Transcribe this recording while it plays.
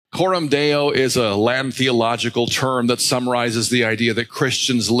Coram Deo is a Latin theological term that summarizes the idea that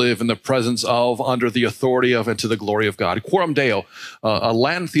Christians live in the presence of, under the authority of, and to the glory of God. Coram Deo, a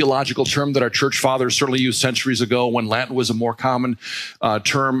Latin theological term that our church fathers certainly used centuries ago when Latin was a more common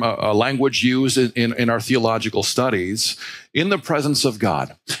term, a language used in our theological studies. In the presence of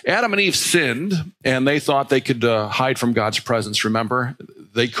God. Adam and Eve sinned, and they thought they could hide from God's presence. Remember?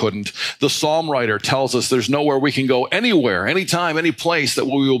 They couldn't. The psalm writer tells us there's nowhere we can go, anywhere, anytime, any place that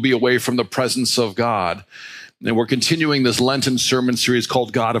we will be away from the presence of God. And we're continuing this Lenten sermon series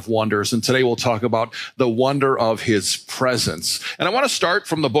called God of Wonders. And today we'll talk about the wonder of his presence. And I want to start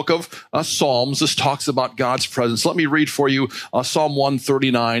from the book of Psalms. This talks about God's presence. Let me read for you Psalm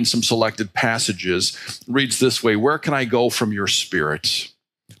 139, some selected passages. It reads this way: "Where can I go from your spirit?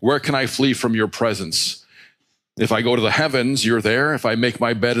 Where can I flee from your presence? If I go to the heavens, you're there. If I make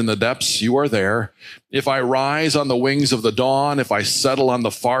my bed in the depths, you are there. If I rise on the wings of the dawn, if I settle on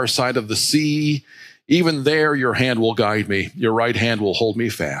the far side of the sea, even there your hand will guide me. Your right hand will hold me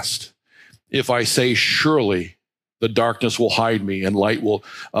fast. If I say, surely the darkness will hide me and light will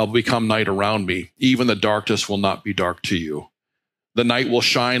become night around me, even the darkness will not be dark to you. The night will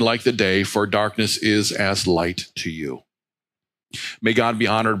shine like the day, for darkness is as light to you." May God be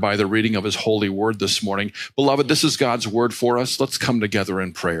honored by the reading of his holy word this morning. Beloved, this is God's word for us. Let's come together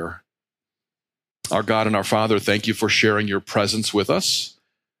in prayer. Our God and our Father, thank you for sharing your presence with us.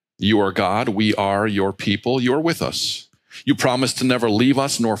 You are God. We are your people. You are with us. You promised to never leave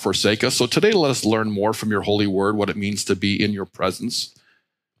us nor forsake us. So today, let us learn more from your holy word, what it means to be in your presence.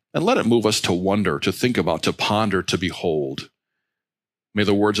 And let it move us to wonder, to think about, to ponder, to behold. May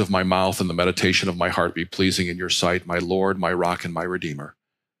the words of my mouth and the meditation of my heart be pleasing in your sight, my Lord, my rock, and my Redeemer.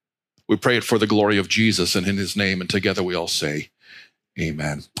 We pray it for the glory of Jesus and in his name, and together we all say,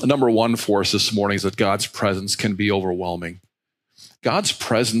 amen. Number one for us this morning is that God's presence can be overwhelming. God's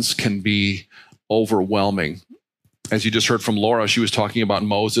presence can be overwhelming. As you just heard from Laura, she was talking about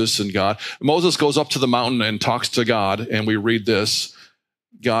Moses and God. Moses goes up to the mountain and talks to God, and we read this.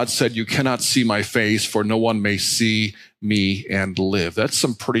 God said, "You cannot see my face, for no one may see me and live." That's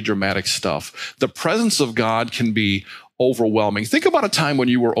some pretty dramatic stuff. The presence of God can be overwhelming. Think about a time when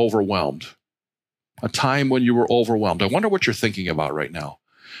you were overwhelmed. A time when you were overwhelmed. I wonder what you're thinking about right now.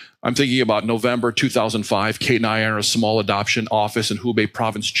 I'm thinking about November 2005. Kate and I are in a small adoption office in Hubei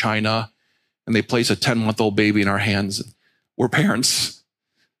province, China, and they place a 10-month-old baby in our hands. We're parents.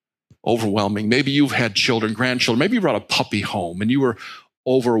 Overwhelming. Maybe you've had children, grandchildren. Maybe you brought a puppy home and you were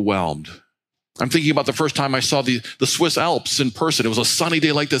overwhelmed. I'm thinking about the first time I saw the Swiss Alps in person. It was a sunny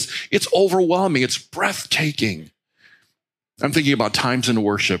day like this. It's overwhelming. It's breathtaking. I'm thinking about times in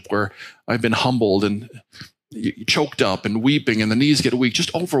worship where I've been humbled and choked up and weeping and the knees get weak,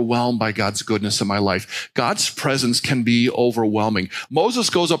 just overwhelmed by God's goodness in my life. God's presence can be overwhelming. Moses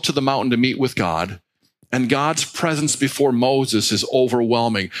goes up to the mountain to meet with God, and God's presence before Moses is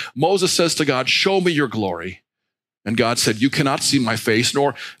overwhelming. Moses says to God, "Show me your glory." And God said, "You cannot see my face,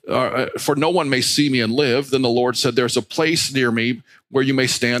 nor for no one may see me and live." Then the Lord said, "There's a place near me where you may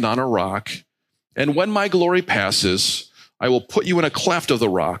stand on a rock. And when my glory passes, I will put you in a cleft of the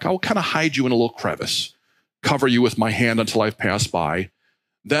rock. I will kind of hide you in a little crevice, cover you with my hand until I've passed by.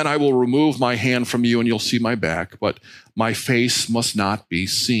 Then I will remove my hand from you and you'll see my back, but my face must not be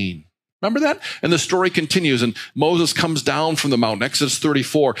seen." Remember that? And the story continues, and Moses comes down from the mountain, Exodus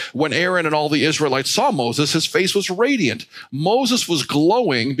 34. When Aaron and all the Israelites saw Moses, his face was radiant. Moses was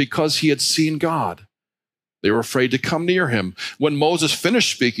glowing because he had seen God. They were afraid to come near him. When Moses finished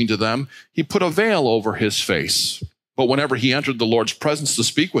speaking to them, he put a veil over his face. But whenever he entered the Lord's presence to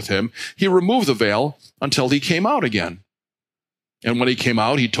speak with him, he removed the veil until he came out again. And when he came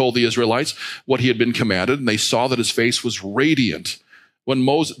out, he told the Israelites what he had been commanded, and they saw that his face was radiant.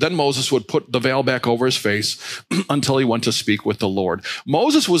 Then Moses would put the veil back over his face until he went to speak with the Lord.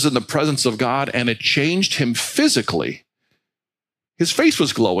 Moses was in the presence of God, and it changed him physically. His face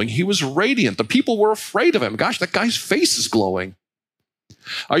was glowing. He was radiant. The people were afraid of him. Gosh, that guy's face is glowing.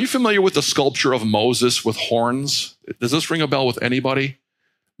 Are you familiar with the sculpture of Moses with horns? Does this ring a bell with anybody?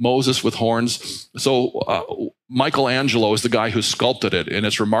 Moses with horns. So Michelangelo is the guy who sculpted it, and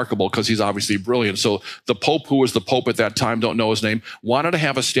it's remarkable because he's obviously brilliant. So the Pope, who was the Pope at that time, don't know his name, wanted to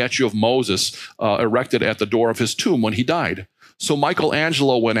have a statue of Moses erected at the door of his tomb when he died. So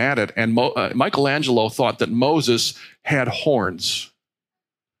Michelangelo went at it, and Michelangelo thought that Moses had horns.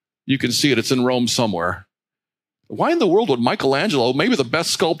 You can see it. It's in Rome somewhere. Why in the world would Michelangelo, maybe the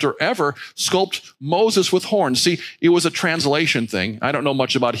best sculptor ever, sculpt Moses with horns? See, it was a translation thing. I don't know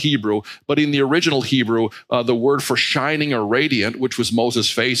much about Hebrew, but in the original Hebrew, the word for shining or radiant, which was Moses'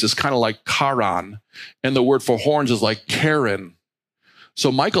 face, is kind of like karan. And the word for horns is like karen.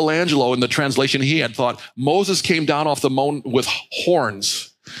 So Michelangelo, in the translation he had, thought Moses came down off the mountain with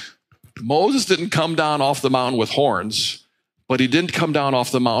horns. Moses didn't come down off the mountain with horns, but he didn't come down off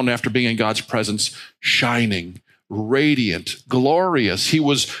the mountain after being in God's presence, shining, radiant, glorious. He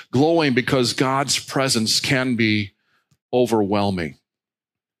was glowing because God's presence can be overwhelming.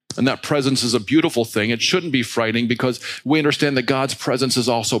 And that presence is a beautiful thing. It shouldn't be frightening because we understand that God's presence is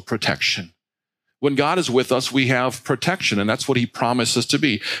also protection. When God is with us, we have protection, and that's what he promises to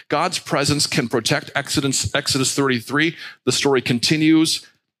be. God's presence can protect. Exodus 33, the story continues,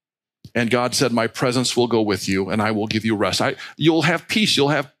 and God said, my presence will go with you, and I will give you rest. You'll have peace. You'll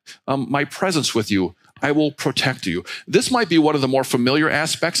have my presence with you. I will protect you. This might be one of the more familiar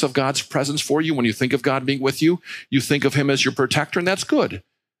aspects of God's presence for you. When you think of God being with you, you think of him as your protector, and that's good.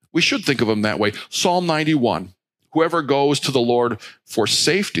 We should think of him that way. Psalm 91, whoever goes to the Lord for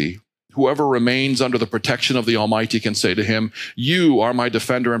safety, whoever remains under the protection of the Almighty can say to him, you are my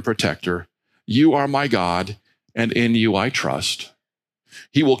defender and protector. You are my God, and in you I trust.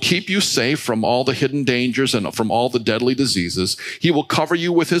 He will keep you safe from all the hidden dangers and from all the deadly diseases. He will cover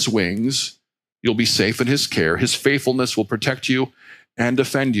you with his wings. You'll be safe in his care. His faithfulness will protect you and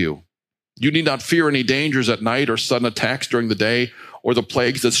defend you. You need not fear any dangers at night or sudden attacks during the day or the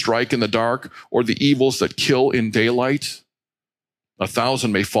plagues that strike in the dark or the evils that kill in daylight.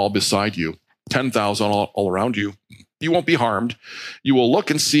 1,000 may fall beside you, 10,000 all around you. You won't be harmed. You will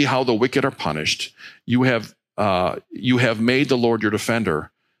look and see how the wicked are punished. You have made the Lord your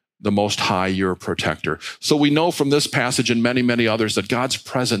defender, the Most High your protector. So we know from this passage and many, many others that God's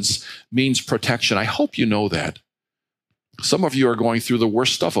presence means protection. I hope you know that. Some of you are going through the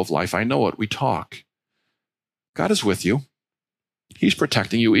worst stuff of life. I know it. We talk. God is with you. He's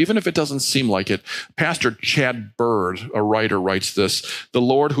protecting you, even if it doesn't seem like it. Pastor Chad Bird, a writer, writes this: the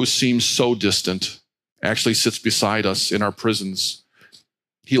Lord who seems so distant actually sits beside us in our prisons.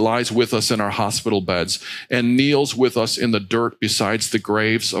 He lies with us in our hospital beds and kneels with us in the dirt beside the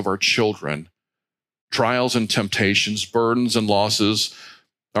graves of our children. Trials and temptations, burdens and losses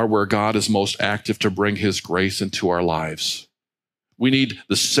are where God is most active to bring his grace into our lives. We need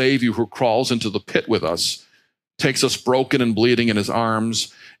the Savior who crawls into the pit with us, takes us broken and bleeding in his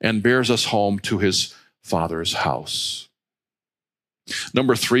arms, and bears us home to his Father's house.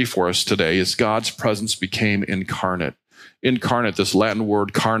 Number 3 for us today is God's presence became incarnate. Incarnate, this Latin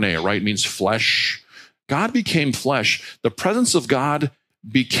word carne, right, means flesh. God became flesh. The presence of God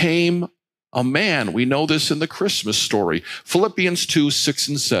became a man. We know this in the Christmas story. Philippians 2, 6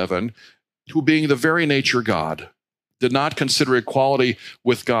 and 7, who being the very nature God, did not consider equality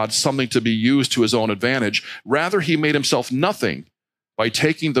with God something to be used to his own advantage. Rather, he made himself nothing by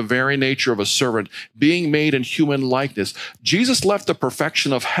taking the very nature of a servant, being made in human likeness. Jesus left the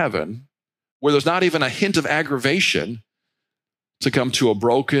perfection of heaven, where there's not even a hint of aggravation, to come to a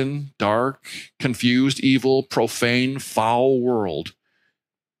broken, dark, confused, evil, profane, foul world.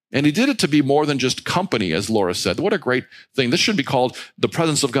 And he did it to be more than just company, as Laura said. What a great thing. This should be called the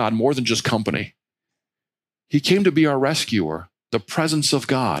presence of God, more than just company. He came to be our rescuer. The presence of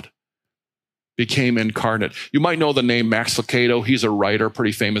God became incarnate. You might know the name Max Lucado. He's a writer,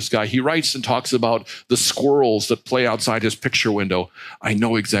 pretty famous guy. He writes and talks about the squirrels that play outside his picture window. I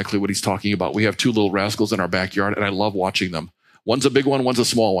know exactly what he's talking about. We have 2 little rascals in our backyard, and I love watching them. One's a big one, one's a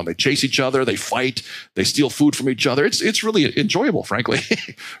small one. They chase each other, they fight, they steal food from each other. It's really enjoyable, frankly,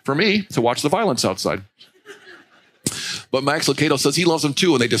 for me, to watch the violence outside. But Max Lucado says he loves them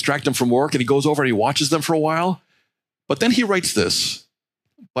too, and they distract him from work, and he goes over and he watches them for a while. But then he writes this: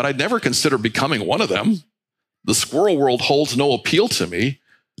 but I'd never consider becoming one of them. The squirrel world holds no appeal to me.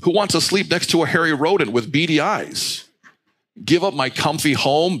 Who wants to sleep next to a hairy rodent with beady eyes? Give up my comfy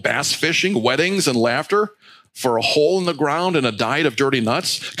home, bass fishing, weddings, and laughter for a hole in the ground and a diet of dirty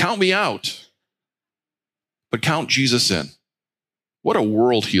nuts? Count me out. But count Jesus in. What a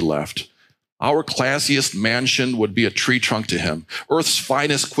world he left. Our classiest mansion would be a tree trunk to him. Earth's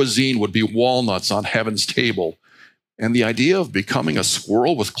finest cuisine would be walnuts on heaven's table. And the idea of becoming a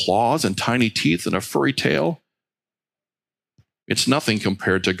squirrel with claws and tiny teeth and a furry tail, it's nothing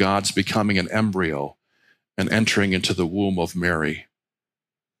compared to God's becoming an embryo and entering into the womb of Mary.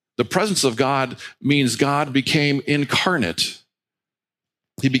 The presence of God means God became incarnate.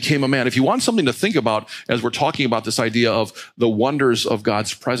 He became a man. If you want something to think about as we're talking about this idea of the wonders of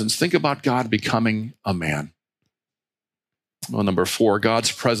God's presence, think about God becoming a man. Well, number 4,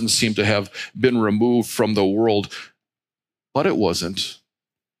 God's presence seemed to have been removed from the world, but it wasn't.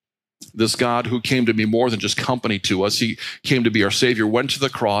 This God who came to be more than just company to us, he came to be our Savior, went to the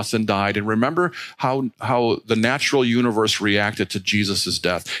cross and died. And remember how the natural universe reacted to Jesus'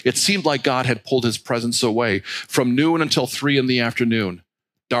 death. It seemed like God had pulled his presence away from noon until 3 in the afternoon.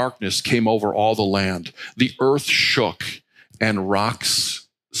 darkness came over all the land. The earth shook and rocks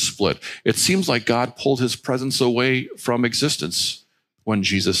split. It seems like God pulled his presence away from existence when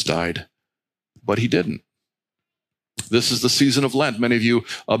Jesus died, but he didn't. This is the season of Lent. Many of you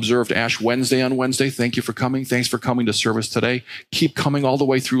observed Ash Wednesday on Wednesday. Thank you for coming. Thanks for coming to service today. Keep coming all the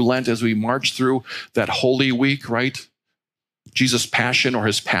way through Lent as we march through that Holy Week, right? Jesus' passion or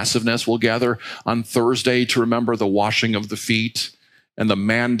his passiveness. We'll gather on Thursday to remember the washing of the feet and the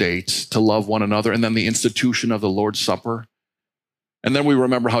mandate to love one another, and then the institution of the Lord's Supper. And then we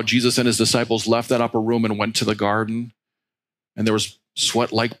remember how Jesus and his disciples left that upper room and went to the garden, and there was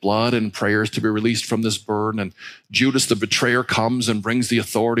sweat like blood and prayers to be released from this burden. And Judas, the betrayer, comes and brings the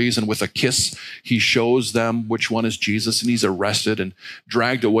authorities, and with a kiss, he shows them which one is Jesus, and he's arrested and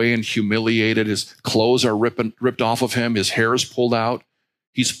dragged away and humiliated. His clothes are ripped off of him. His hair is pulled out.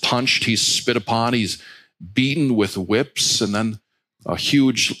 He's punched. He's spit upon. He's beaten with whips, and then a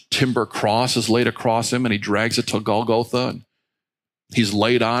huge timber cross is laid across him, and he drags it to Golgotha. And he's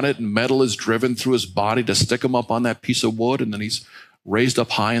laid on it, and metal is driven through his body to stick him up on that piece of wood, and then he's raised up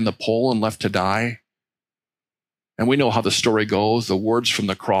high in the pole and left to die. And we know how the story goes, the words from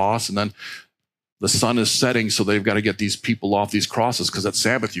the cross, and then the sun is setting, so they've got to get these people off these crosses, because at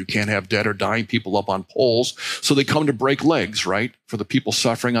Sabbath you can't have dead or dying people up on poles. So they come to break legs, right, for the people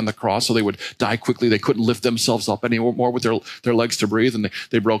suffering on the cross, so they would die quickly. They couldn't lift themselves up anymore with their legs to breathe, and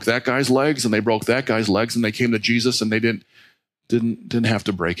they broke that guy's legs, and they broke that guy's legs, and they came to Jesus, and they didn't have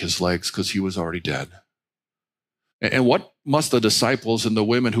to break his legs because he was already dead. And what must the disciples and the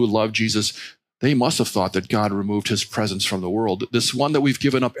women who loved Jesus, they must have thought that God removed his presence from the world. This one that we've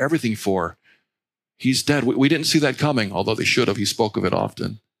given up everything for, he's dead. We didn't see that coming, although they should have. He spoke of it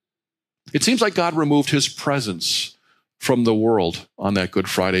often. It seems like God removed his presence from the world on that Good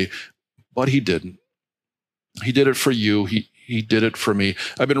Friday, but he didn't. He did it for you. He did it for me.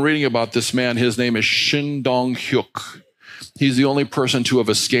 I've been reading about this man. His name is Shin Dong-hyuk. He's the only person to have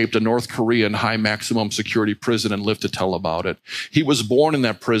escaped a North Korean high maximum security prison and lived to tell about it. He was born in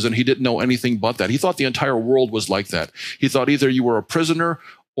that prison. He didn't know anything but that. He thought the entire world was like that. He thought either you were a prisoner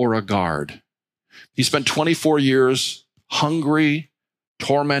or a guard. He spent 24 years hungry,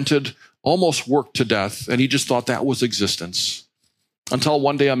 tormented, almost worked to death, and he just thought that was existence. Until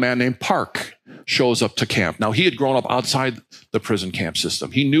one day a man named Park shows up to camp. Now, he had grown up outside the prison camp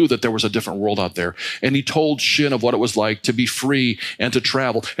system. He knew that there was a different world out there, and he told Shin of what it was like to be free and to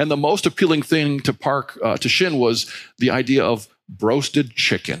travel. And the most appealing thing to Shin was the idea of roasted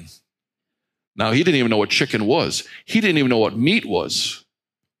chicken. Now, he didn't even know what chicken was. He didn't even know what meat was.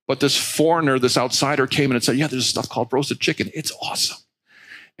 But this foreigner, this outsider came in and said, yeah, there's stuff called roasted chicken. It's awesome.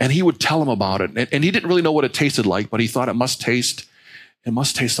 And he would tell him about it. And he didn't really know what it tasted like, but he thought it must taste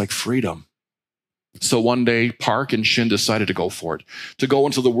like freedom. So one day, Park and Shin decided to go for it, to go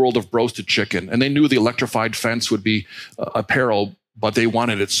into the world of roasted chicken. And they knew the electrified fence would be a peril, but they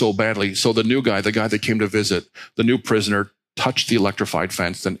wanted it so badly. So the new guy, the guy that came to visit, the new prisoner, touched the electrified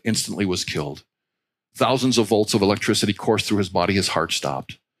fence and instantly was killed. Thousands of volts of electricity coursed through his body. His heart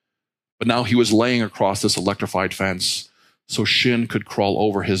stopped. But now he was laying across this electrified fence so Shin could crawl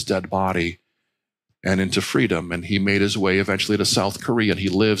over his dead body and into freedom. And he made his way eventually to South Korea, and he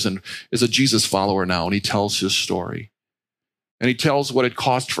lives and is a Jesus follower now, and he tells his story. And he tells what it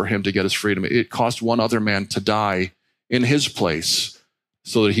cost for him to get his freedom. It cost one other man to die in his place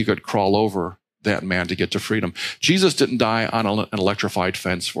so that he could crawl over that man to get to freedom. Jesus didn't die on an electrified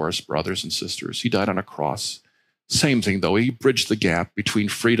fence for us, brothers and sisters. He died on a cross. Same thing, though. He bridged the gap between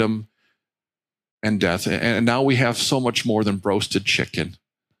freedom and death. And now we have so much more than roasted chicken.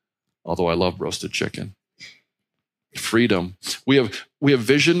 Although I love roasted chicken. Freedom. We have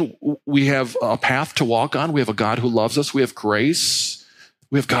vision. We have a path to walk on. We have a God who loves us. We have grace.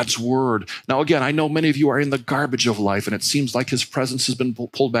 We have God's word. Now, again, I know many of you are in the garbage of life, and it seems like his presence has been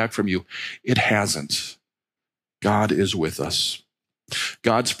pulled back from you. It hasn't. God is with us.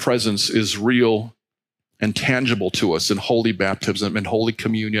 God's presence is real and tangible to us in holy baptism and holy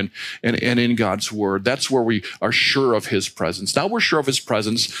communion and in God's word. That's where we are sure of his presence. Now we're sure of his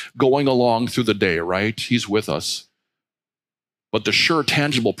presence going along through the day, right? He's with us. But the sure,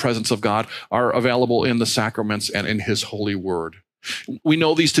 tangible presence of God are available in the sacraments and in his holy word. We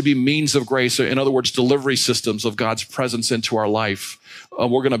know these to be means of grace, in other words, delivery systems of God's presence into our life.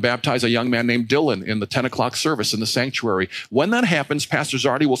 We're going to baptize a young man named Dylan in the 10 o'clock service in the sanctuary. When that happens, Pastor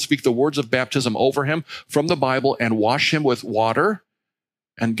Zardi will speak the words of baptism over him from the Bible and wash him with water,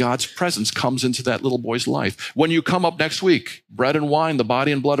 and God's presence comes into that little boy's life. When you come up next week, bread and wine, the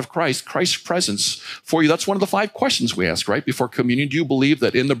body and blood of Christ, Christ's presence for you. That's one of the 5 questions we ask, right, before communion. Do you believe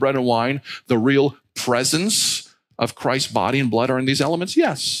that in the bread and wine, the real presence of Christ's body and blood are in these elements?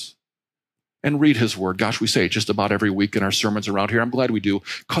 Yes. And read his word. Gosh, we say it just about every week in our sermons around here. I'm glad we do,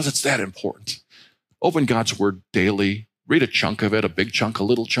 because it's that important. Open God's word daily. Read a chunk of it, a big chunk, a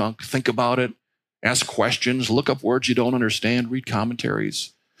little chunk. Think about it. Ask questions. Look up words you don't understand. Read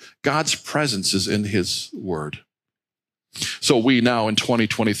commentaries. God's presence is in his word. So we now in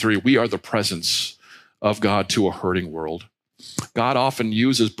 2023, we are the presence of God to a hurting world. God often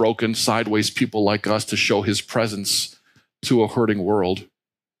uses broken, sideways people like us to show his presence to a hurting world.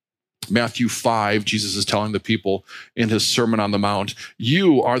 Matthew 5, Jesus is telling the people in his Sermon on the Mount,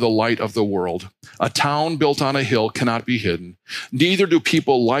 you are the light of the world. A town built on a hill cannot be hidden. Neither do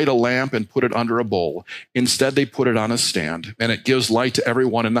people light a lamp and put it under a bowl. Instead, they put it on a stand, and it gives light to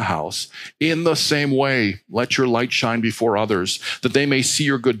everyone in the house. In the same way, let your light shine before others, that they may see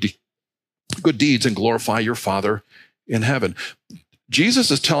your good deeds and glorify your Father in heaven.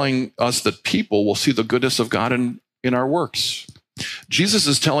 Jesus is telling us that people will see the goodness of God in our works. Jesus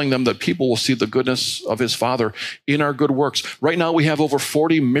is telling them that people will see the goodness of his Father in our good works. Right now, we have over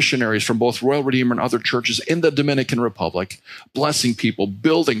 40 missionaries from both Royal Redeemer and other churches in the Dominican Republic, blessing people,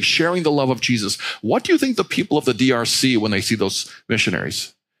 building, sharing the love of Jesus. What do you think the people of the DRC, when they see those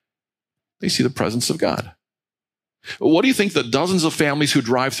missionaries? They see the presence of God. What do you think the dozens of families who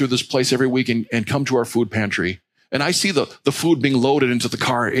drive through this place every week and come to our food pantry? And I see the food being loaded into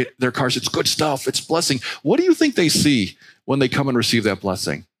their cars. It's good stuff. It's blessing. What do you think they see when they come and receive that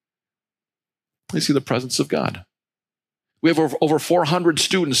blessing? They see the presence of God. We have over 400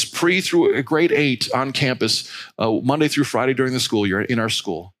 students pre through grade 8 on campus, Monday through Friday during the school year in our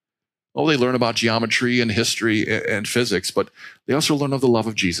school. Oh, they learn about geometry and history and physics, but they also learn of the love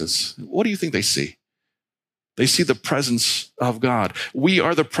of Jesus. What do you think they see? They see the presence of God. We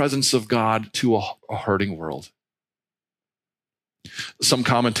are the presence of God to a hurting world. Some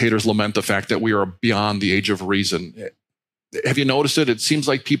commentators lament the fact that we are beyond the age of reason. Have you noticed it? It seems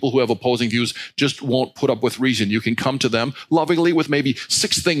like people who have opposing views just won't put up with reason. You can come to them lovingly with maybe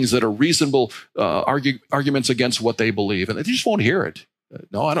 6 things that are reasonable arguments against what they believe, and they just won't hear it.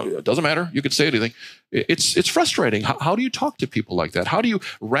 No, it doesn't matter. You could say anything. It's frustrating. How do you talk to people like that? How do you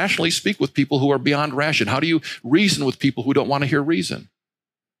rationally speak with people who are beyond ration? How do you reason with people who don't want to hear reason?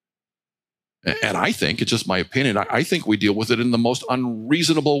 And I think, it's just my opinion, I think we deal with it in the most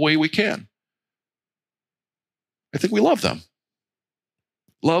unreasonable way we can. I think we love them.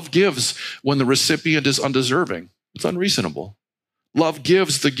 Love gives when the recipient is undeserving. It's unreasonable. Love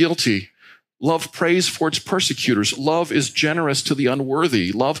gives the guilty. Love prays for its persecutors. Love is generous to the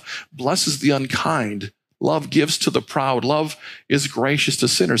unworthy. Love blesses the unkind. Love gives to the proud. Love is gracious to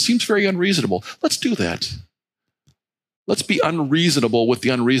sinners. Seems very unreasonable. Let's do that. Let's be unreasonable with the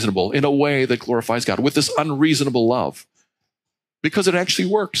unreasonable in a way that glorifies God, with this unreasonable love, because it actually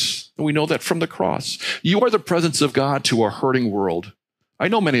works. And we know that from the cross. You are the presence of God to a hurting world. I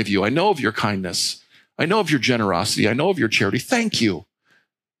know many of you. I know of your kindness. I know of your generosity. I know of your charity. Thank you.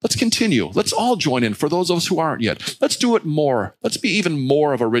 Let's continue. Let's all join in for those of us who aren't yet. Let's do it more. Let's be even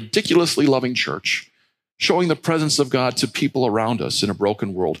more of a ridiculously loving church, showing the presence of God to people around us in a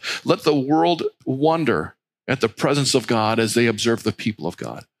broken world. Let the world wonder at the presence of God as they observe the people of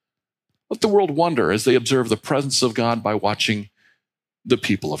God. Let the world wonder as they observe the presence of God by watching the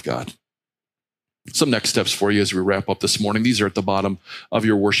people of God. Some next steps for you as we wrap up this morning. These are at the bottom of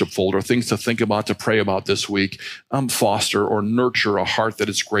your worship folder, things to think about, to pray about this week. Foster or nurture a heart that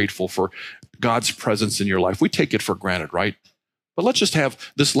is grateful for God's presence in your life. We take it for granted, right? But let's just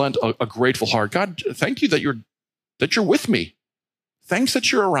have this Lent a grateful heart. God, thank you that you're with me. Thanks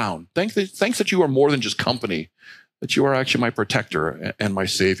that you're around. Thanks that you are more than just company, that you are actually my protector and my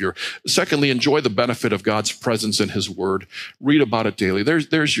Savior. Secondly, enjoy the benefit of God's presence in his word. Read about it daily.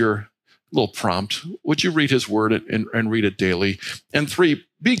 There's your little prompt. Would you read his word and read it daily? And 3,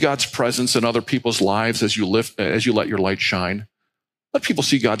 be God's presence in other people's lives as you let your light shine. Let people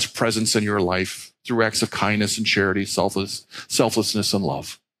see God's presence in your life through acts of kindness and charity, selflessness and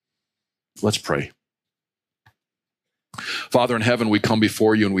love. Let's pray. Father in heaven, we come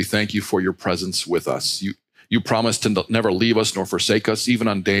before you and we thank you for your presence with us. You promise to never leave us nor forsake us, even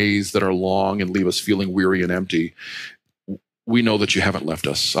on days that are long and leave us feeling weary and empty. We know that you haven't left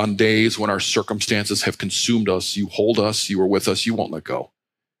us. On days when our circumstances have consumed us, you hold us, you are with us, you won't let go.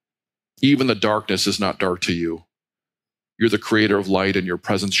 Even the darkness is not dark to you. You're the creator of light, and your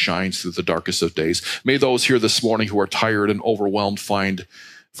presence shines through the darkest of days. May those here this morning who are tired and overwhelmed find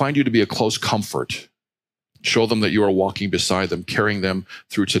you to be a close comfort. Show them that you are walking beside them, carrying them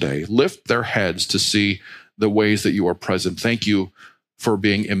through today. Lift their heads to see the ways that you are present. Thank you for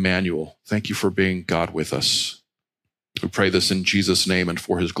being Emmanuel. Thank you for being God with us. We pray this in Jesus' name and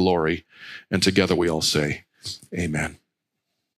for his glory. And together we all say, Amen.